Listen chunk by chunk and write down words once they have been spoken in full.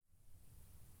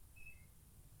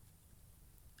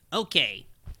Okay.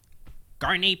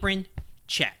 Garden apron,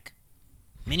 check.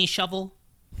 Mini shovel,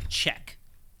 check.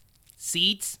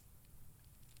 Seeds,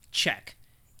 check.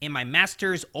 And my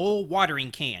master's old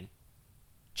watering can,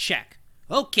 check.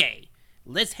 Okay,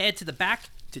 let's head to the back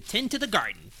to tend to the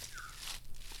garden.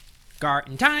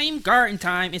 Garden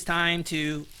time, it's time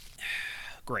to...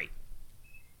 Great,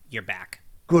 you're back.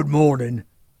 Good morning.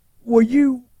 Were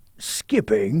you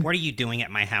skipping? What are you doing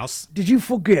at my house? Did you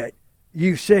forget?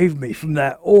 You saved me from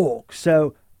that orc,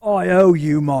 so I owe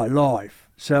you my life.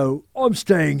 So I'm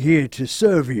staying here to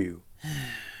serve you.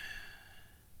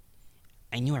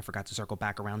 I knew I forgot to circle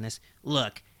back around this.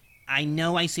 Look, I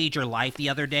know I saved your life the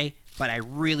other day, but I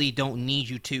really don't need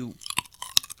you to...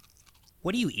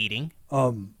 What are you eating?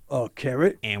 A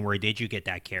carrot? And where did you get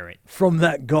that carrot? From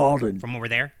that garden. From over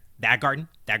there? That garden?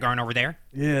 That garden over there?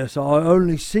 Yes, I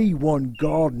only see one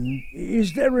garden.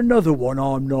 Is there another one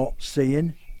I'm not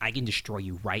seeing? I can destroy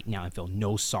you right now and feel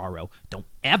no sorrow. Don't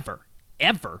ever,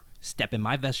 ever step in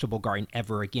my vegetable garden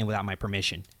ever again without my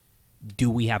permission. Do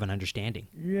we have an understanding?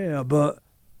 Yeah, but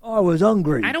I was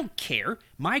hungry. I don't care.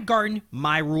 My garden,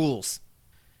 my rules.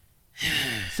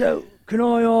 So, can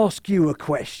I ask you a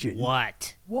question?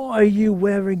 What? Why are you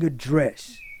wearing a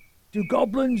dress? Do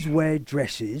goblins wear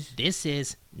dresses? This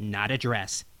is not a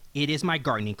dress. It is my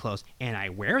gardening clothes, and I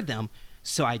wear them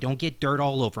so I don't get dirt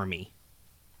all over me.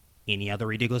 Any other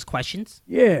ridiculous questions?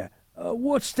 Yeah.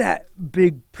 What's that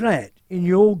big plant in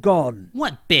your garden?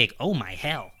 What big? Oh my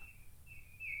hell.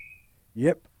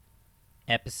 Yep.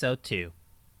 Episode 2.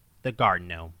 The Garden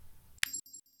Gnome.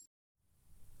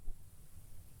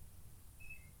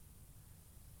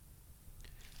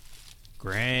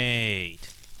 Great.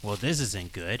 Well, this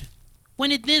isn't good.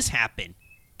 When did this happen?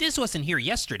 This wasn't here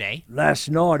yesterday. Last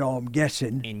night, I'm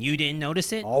guessing. And you didn't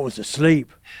notice it? I was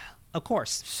asleep. Of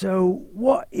course. So,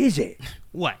 what is it?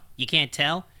 What? You can't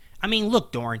tell? I mean,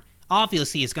 look, Dorn.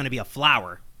 Obviously, it's going to be a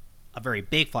flower. A very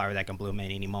big flower that can bloom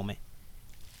at any moment.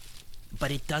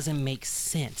 But it doesn't make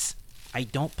sense. I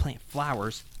don't plant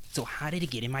flowers, so how did it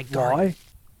get in my garden? Why?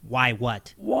 Why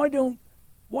what? Why don't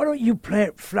you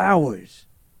plant flowers?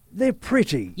 They're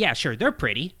pretty. Yeah, sure, they're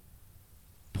pretty.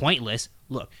 Pointless.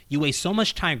 Look, you waste so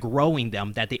much time growing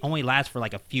them that they only last for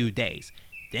like a few days.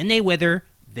 Then they wither,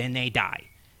 then they die.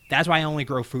 That's why I only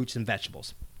grow fruits and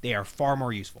vegetables. They are far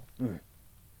more useful.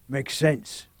 Makes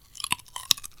sense.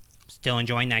 Still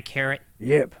enjoying that carrot?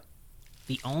 Yep.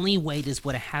 The only way this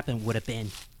would have happened would have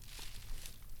been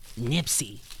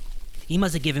Nipsey. He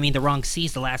must have given me the wrong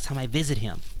seeds the last time I visited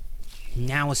him.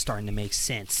 Now it's starting to make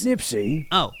sense. Nipsey?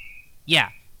 Oh, yeah.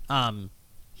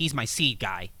 He's my seed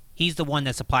guy. He's the one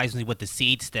that supplies me with the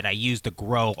seeds that I use to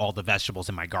grow all the vegetables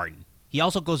in my garden. He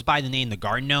also goes by the name the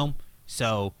Garden Gnome,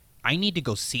 so I need to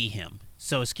go see him.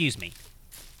 So excuse me.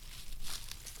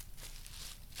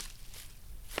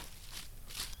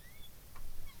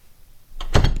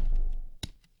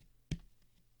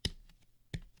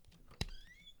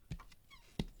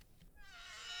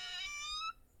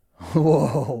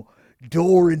 Whoa.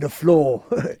 Door in the floor.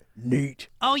 Neat.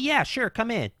 Oh yeah, sure,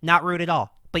 come in. Not rude at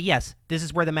all. But yes, this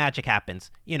is where the magic happens.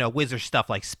 You know, wizard stuff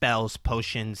like spells,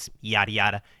 potions, yada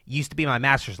yada. Used to be my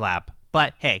master's lab.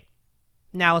 But hey,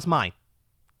 now it's mine.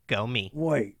 Go me.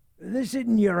 Wait, this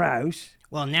isn't your house?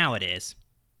 Well, now it is.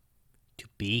 To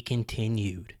be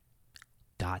continued. ...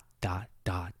 I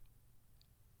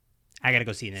gotta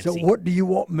go see Nipsey. So what do you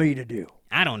want me to do?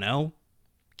 I don't know.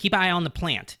 Keep an eye on the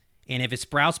plant. And if it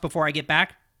sprouts before I get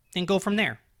back, then go from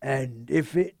there. And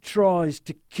if it tries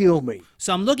to kill me?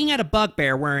 So I'm looking at a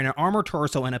bugbear wearing an armor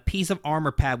torso and a piece of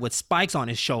armor pad with spikes on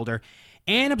his shoulder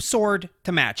and a sword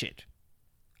to match it.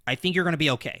 I think you're going to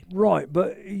be okay. Right,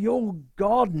 but your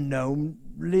garden gnome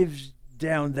lives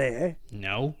down there.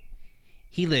 No.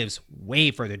 He lives way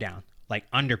further down, like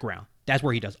underground. That's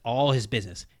where he does all his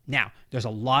business. Now, there's a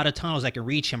lot of tunnels that can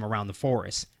reach him around the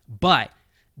forest. But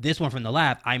this one from the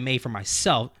lab I made for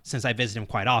myself since I visit him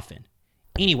quite often.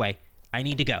 Anyway, I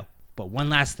need to go. But one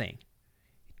last thing.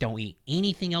 Don't eat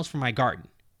anything else from my garden.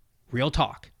 Real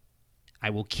talk. I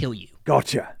will kill you.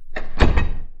 Gotcha.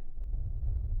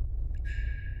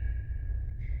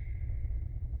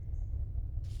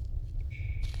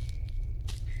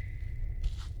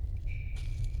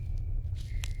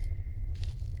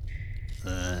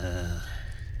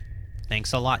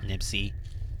 Thanks a lot, Nipsey.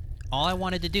 All I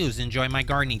wanted to do is enjoy my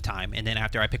gardening time, and then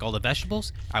after I pick all the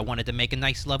vegetables, I wanted to make a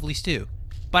nice lovely stew.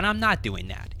 But I'm not doing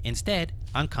that. Instead,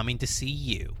 I'm coming to see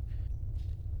you.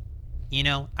 You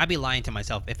know, I'd be lying to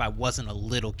myself if I wasn't a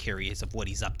little curious of what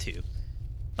he's up to.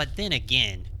 But then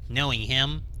again, knowing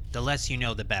him, the less you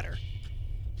know, the better.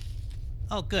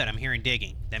 Oh good, I'm hearing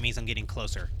digging. That means I'm getting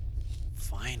closer.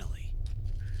 Finally.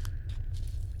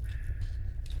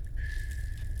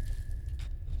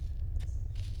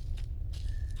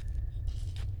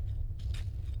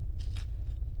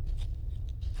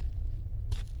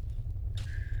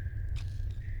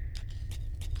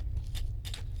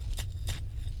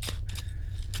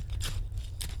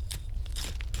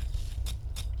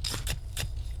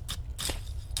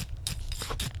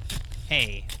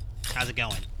 Hey, how's it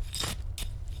going?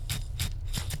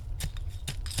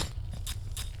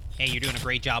 Hey, you're doing a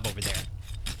great job over there.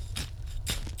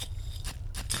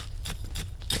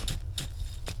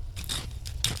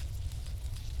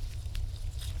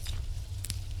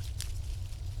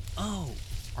 Oh,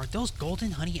 are those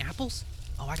golden honey apples?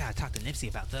 Oh, I gotta talk to Nipsey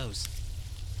about those.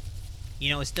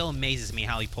 You know, it still amazes me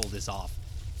how he pulled this off.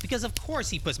 Because of course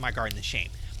he puts my garden to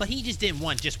shame. But he just didn't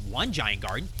want just one giant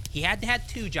garden. He had to have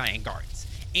 2 giant gardens.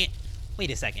 And,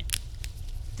 wait a second.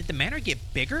 Did the manor get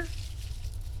bigger?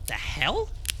 The hell?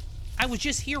 I was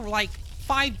just here like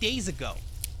 5 days ago.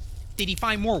 Did he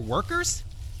find more workers?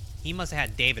 He must have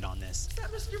had David on this. Is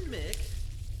that Mr. Mick?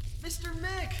 Mr.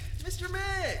 Mick! Mr.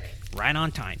 Mick! Right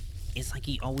on time. It's like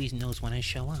he always knows when I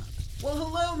show up. Well,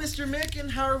 hello, Mr. Mick, and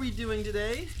how are we doing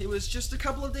today? It was just a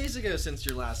couple of days ago since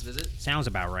your last visit. Sounds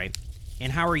about right.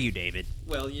 And how are you, David?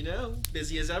 Well, you know,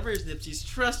 busy as ever as Nipsey's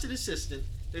trusted assistant.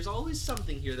 There's always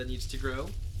something here that needs to grow.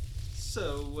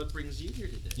 So, what brings you here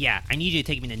today? Yeah, I need you to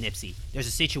take me to Nipsey. There's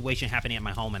a situation happening at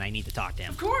my home and I need to talk to him.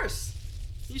 Of course!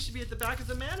 He should be at the back of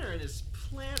the manor in his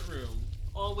plant room.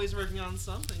 Always working on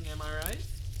something, am I right?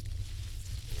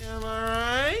 Am I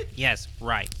right? Yes,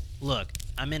 right. Look,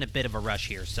 I'm in a bit of a rush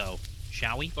here, so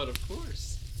shall we? But of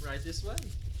course. Right this way.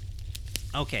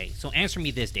 Okay, so answer me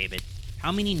this, David.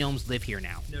 How many gnomes live here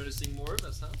now? Noticing more of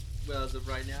us, huh? Well, as of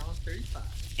right now, 35.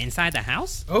 Inside the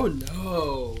house? Oh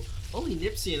no! Only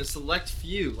Nipsey and a select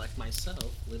few, like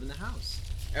myself, live in the house.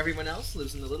 Everyone else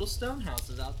lives in the little stone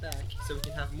houses out back, so we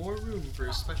can have more room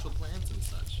for special plants and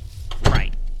such.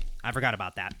 Right. I forgot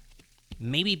about that.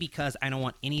 Maybe because I don't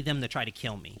want any of them to try to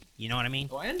kill me. You know what I mean?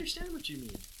 Oh, I understand what you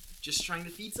mean. Just trying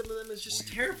to feed some of them is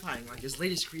just terrifying, like his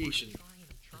latest creation.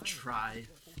 The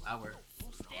Tri-Flower.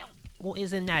 Well,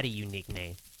 isn't that a unique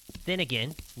name? Then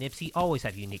again, Nipsey always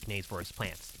have unique names for his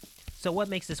plants. So what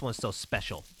makes this one so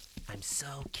special? I'm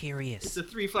so curious. It's a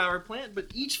 3-flower plant, but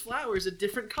each flower is a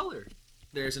different color.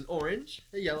 There's an orange,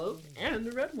 a yellow, and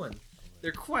a red one.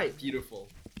 They're quite beautiful.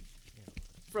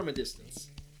 From a distance.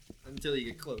 Until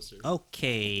you get closer.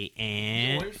 Okay, The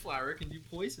and... orange flower can do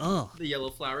poison. Ugh. The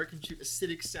yellow flower can shoot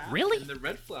acidic sap. Really? And the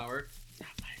red flower, not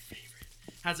my favorite,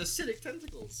 has acidic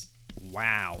tentacles.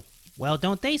 Wow. Well,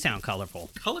 don't they sound colorful?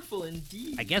 Colorful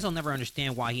indeed. I guess I'll never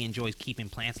understand why he enjoys keeping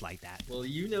plants like that. Well,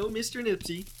 you know Mr.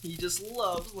 Nipsey. He just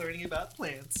loves learning about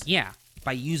plants. Yeah,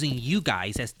 by using you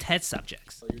guys as test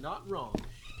subjects. Well, you're not wrong.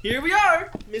 Here we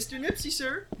are! Mr. Nipsey,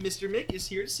 sir. Mr. Mick is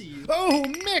here to see you. Oh,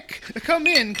 Mick! Come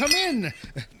in, come in!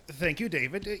 Thank you,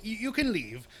 David. You can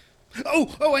leave.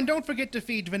 Oh, and don't forget to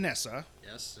feed Vanessa.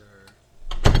 Yes,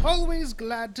 sir. Always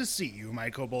glad to see you, my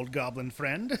kobold goblin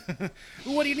friend.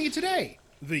 What do you need today?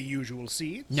 The usual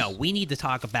seeds? No, we need to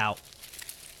talk about...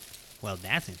 Well,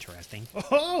 that's interesting.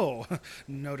 Oh,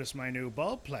 notice my new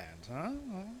bulb plant, huh?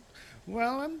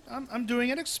 Well, I'm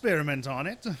doing an experiment on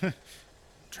it.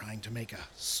 Trying to make a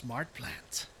smart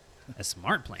plant. A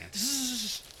smart plant.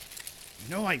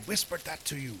 You know I whispered that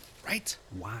to you, right?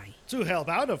 Why? To help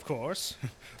out, of course.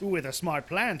 With a smart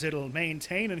plant, it'll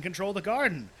maintain and control the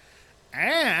garden.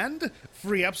 And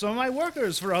free up some of my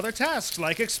workers for other tasks,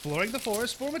 like exploring the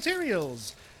forest for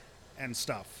materials and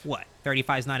stuff. What,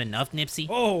 35's not enough, Nipsey?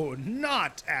 Oh,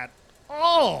 not at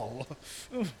all!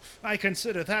 I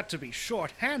consider that to be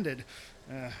short-handed.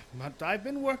 But I've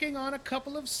been working on a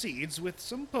couple of seeds with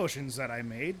some potions that I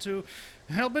made to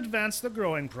help advance the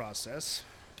growing process.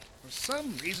 For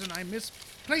some reason, I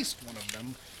misplaced one of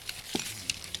them.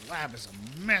 The lab is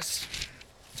a mess.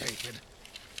 Take it.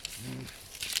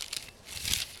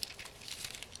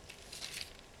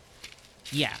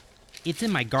 Yeah, it's in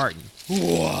my garden.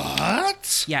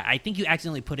 What? Yeah, I think you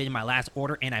accidentally put it in my last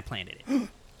order and I planted it.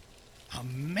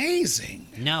 Amazing.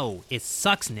 No, it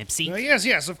sucks, Nipsey.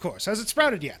 Yes, of course. Has it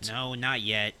sprouted yet? No, not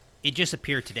yet. It just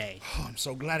appeared today. Oh, I'm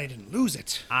so glad I didn't lose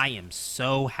it. I am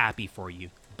so happy for you,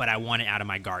 but I want it out of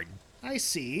my garden. I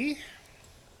see.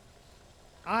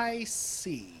 I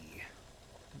see.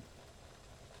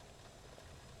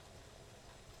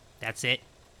 That's it?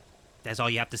 That's all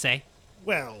you have to say?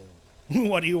 Well,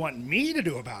 what do you want me to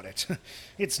do about it?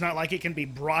 It's not like it can be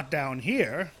brought down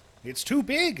here. It's too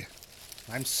big.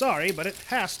 I'm sorry, but it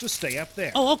has to stay up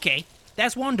there. Oh, okay.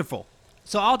 That's wonderful.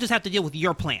 So I'll just have to deal with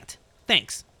your plant.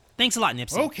 Thanks. Thanks a lot,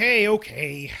 Nipsey.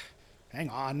 Okay. Hang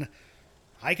on.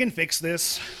 I can fix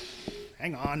this.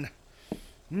 Hang on.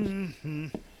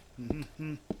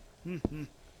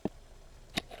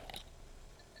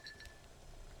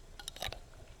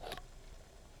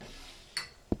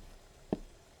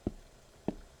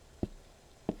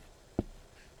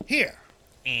 Here.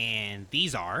 And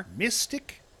these are...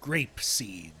 Mystic grape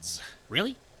seeds.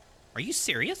 Really? Are you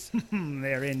serious?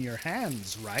 They're in your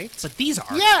hands, right? But these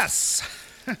are... Yes!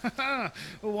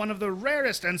 One of the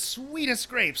rarest and sweetest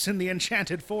grapes in the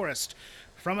Enchanted Forest.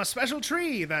 From a special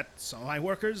tree that some of my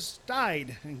workers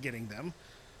died in getting them.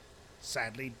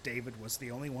 Sadly, David was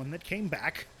the only one that came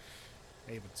back.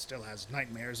 David still has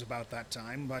nightmares about that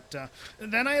time, but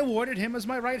then I awarded him as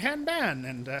my right-hand man,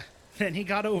 and then he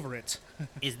got over it.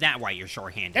 Is that why you're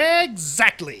short-handed?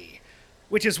 Exactly!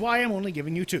 Which is why I'm only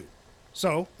giving you 2.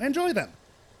 So, enjoy them.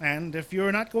 And if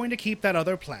you're not going to keep that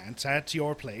other plant at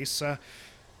your place,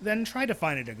 then try to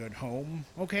find it a good home,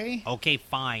 okay? Okay,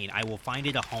 fine. I will find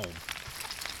it a home.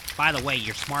 By the way,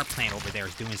 your smart plant over there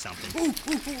is doing something. Ooh,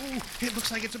 ooh, ooh, ooh. It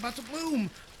looks like it's about to bloom.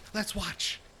 Let's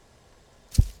watch.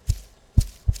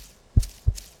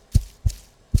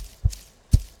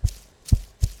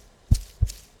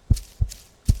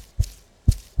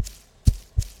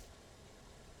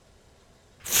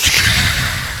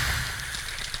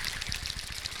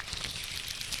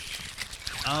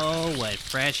 Oh, what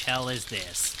fresh hell is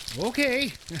this?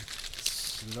 Okay.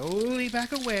 Slowly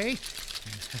back away.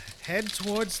 Head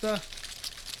towards the...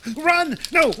 Run!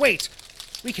 No, wait!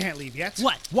 We can't leave yet.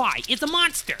 What? Why? It's a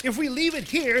monster! If we leave it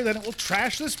here, then it will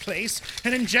trash this place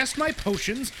and ingest my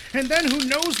potions, and then who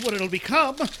knows what it'll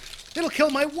become? It'll kill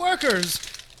my workers,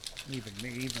 leaving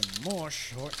me even more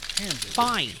short-handed.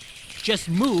 Fine. Just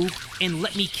move and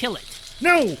let me kill it.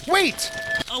 No, wait!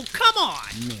 Oh, come on!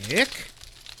 Nick,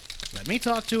 let me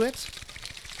talk to it.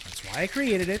 That's why I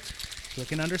created it, so it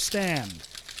can understand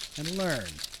and learn.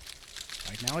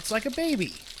 Right now it's like a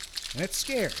baby, and it's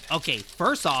scared. Okay,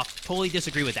 first off, totally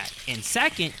disagree with that. And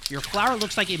second, your flower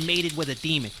looks like it mated with a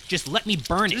demon. Just let me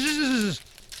burn it.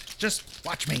 Just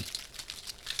watch me.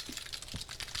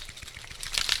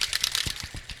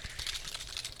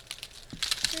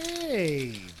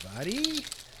 Hey, buddy.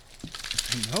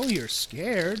 I know you're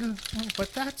scared,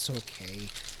 but that's okay.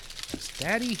 Because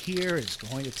Daddy here is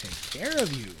going to take care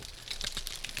of you.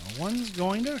 No one's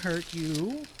going to hurt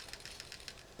you,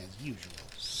 as usual.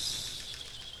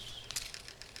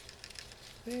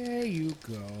 There you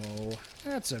go.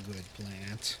 That's a good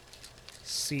plant.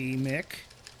 See, Mick?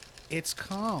 It's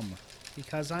calm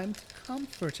because I'm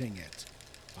comforting it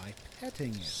by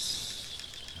petting it.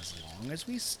 As long as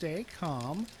we stay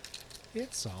calm,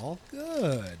 it's all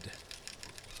good.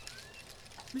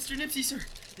 Mr. Nipsey, sir,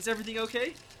 is everything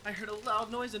okay? I heard a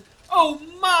loud noise and... Oh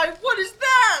my, what is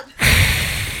that?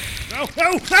 No,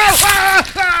 no, no!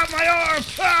 Ah! Ah, my arm!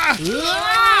 Ah!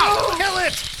 Ah! Kill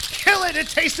it! Kill it! It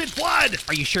tasted blood!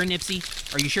 Are you sure, Nipsey?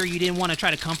 Are you sure you didn't want to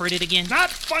try to comfort it again? Not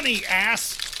funny,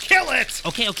 ass! Kill it!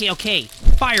 Okay.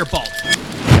 Firebolt.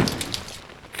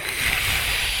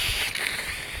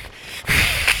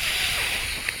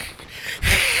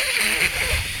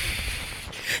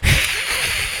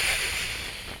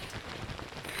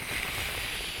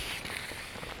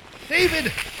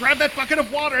 David, grab that bucket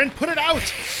of water and put it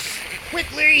out!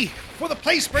 Quickly, before the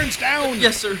place burns down!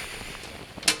 Yes, sir.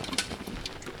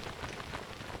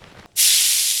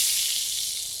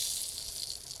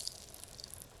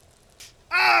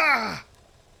 Ah!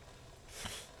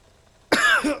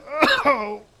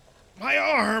 Oh, my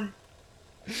arm!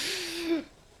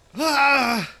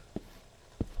 Ah!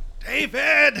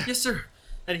 David! Yes, sir.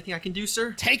 Anything I can do,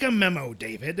 sir? Take a memo,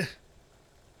 David.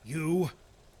 You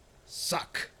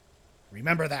suck.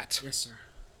 Remember that. Yes, sir.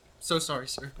 So sorry,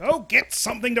 sir. Go get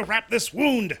something to wrap this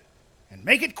wound, and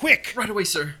make it quick. Right away,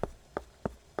 sir.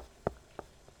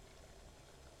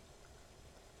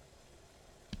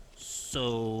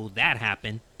 So that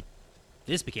happened.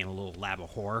 This became a little lab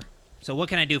of horror. So what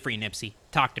can I do for you, Nipsey?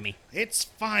 Talk to me. It's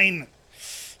fine.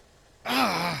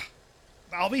 Ah,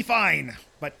 I'll be fine,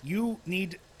 but you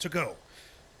need to go.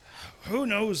 Who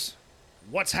knows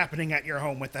what's happening at your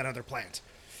home with that other plant?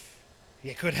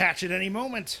 It could hatch at any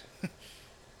moment.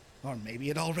 Or maybe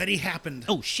it already happened.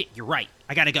 Oh shit, you're right.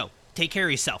 I gotta go. Take care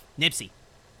of yourself, Nipsey.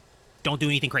 Don't do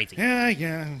anything crazy.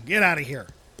 Yeah, get out of here.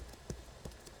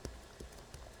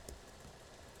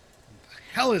 What the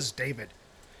hell is David?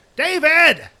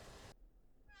 David!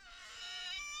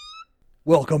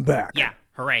 Welcome back. Yeah,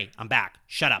 hooray, I'm back.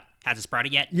 Shut up. Has it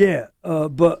sprouted yet? Yeah,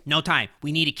 but No time.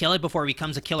 We need to kill it before it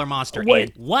becomes a killer monster.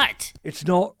 Wait. And what? it's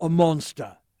not a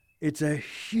monster. It's a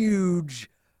huge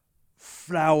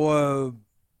flower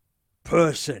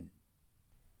person.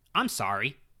 I'm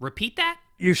sorry. Repeat that?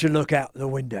 You should look out the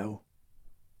window.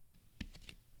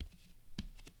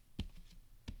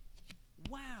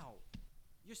 Wow.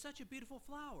 You're such a beautiful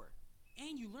flower.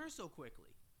 And you learn so quickly.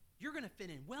 You're gonna fit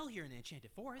in well here in the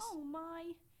Enchanted Forest. Oh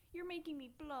my, you're making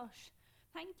me blush.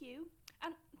 Thank you.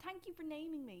 And thank you for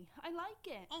naming me. I like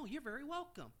it. Oh, you're very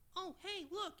welcome. Oh, hey,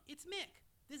 look, it's Mick.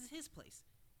 This is his place.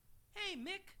 Hey,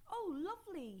 Mick. Oh,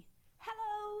 lovely.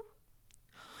 Hello.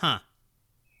 Huh.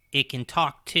 It can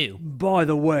talk too. By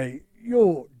the way,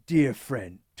 your dear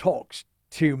friend talks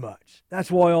too much.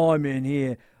 That's why I'm in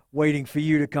here waiting for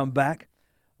you to come back.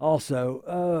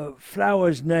 Also,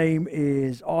 Flower's name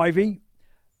is Ivy.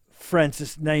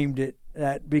 Francis named it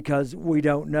that because we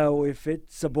don't know if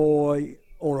it's a boy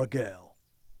or a girl.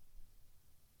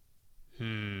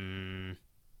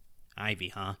 Ivy,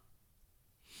 huh?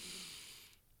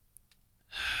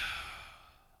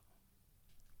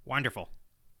 Wonderful.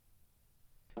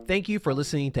 Thank you for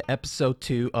listening to episode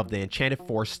 2 of the Enchanted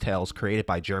Forest Tales created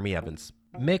by Jeremy Evans.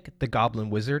 Mick the Goblin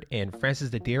Wizard and Francis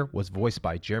the Deer was voiced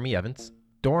by Jeremy Evans.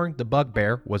 Dorn the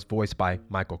Bugbear was voiced by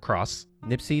Michael Cross.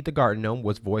 Nipsey the Garden Gnome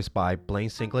was voiced by Blaine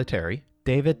Singletary.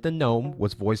 David the Gnome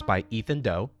was voiced by Ethan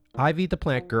Doe. Ivy the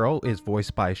Plant Girl is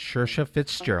voiced by Shersha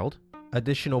Fitzgerald.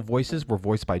 Additional voices were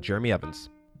voiced by Jeremy Evans.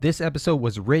 This episode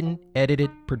was written,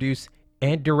 edited, produced,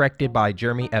 and directed by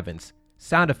Jeremy Evans.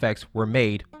 Sound effects were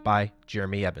made by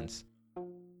Jeremy Evans.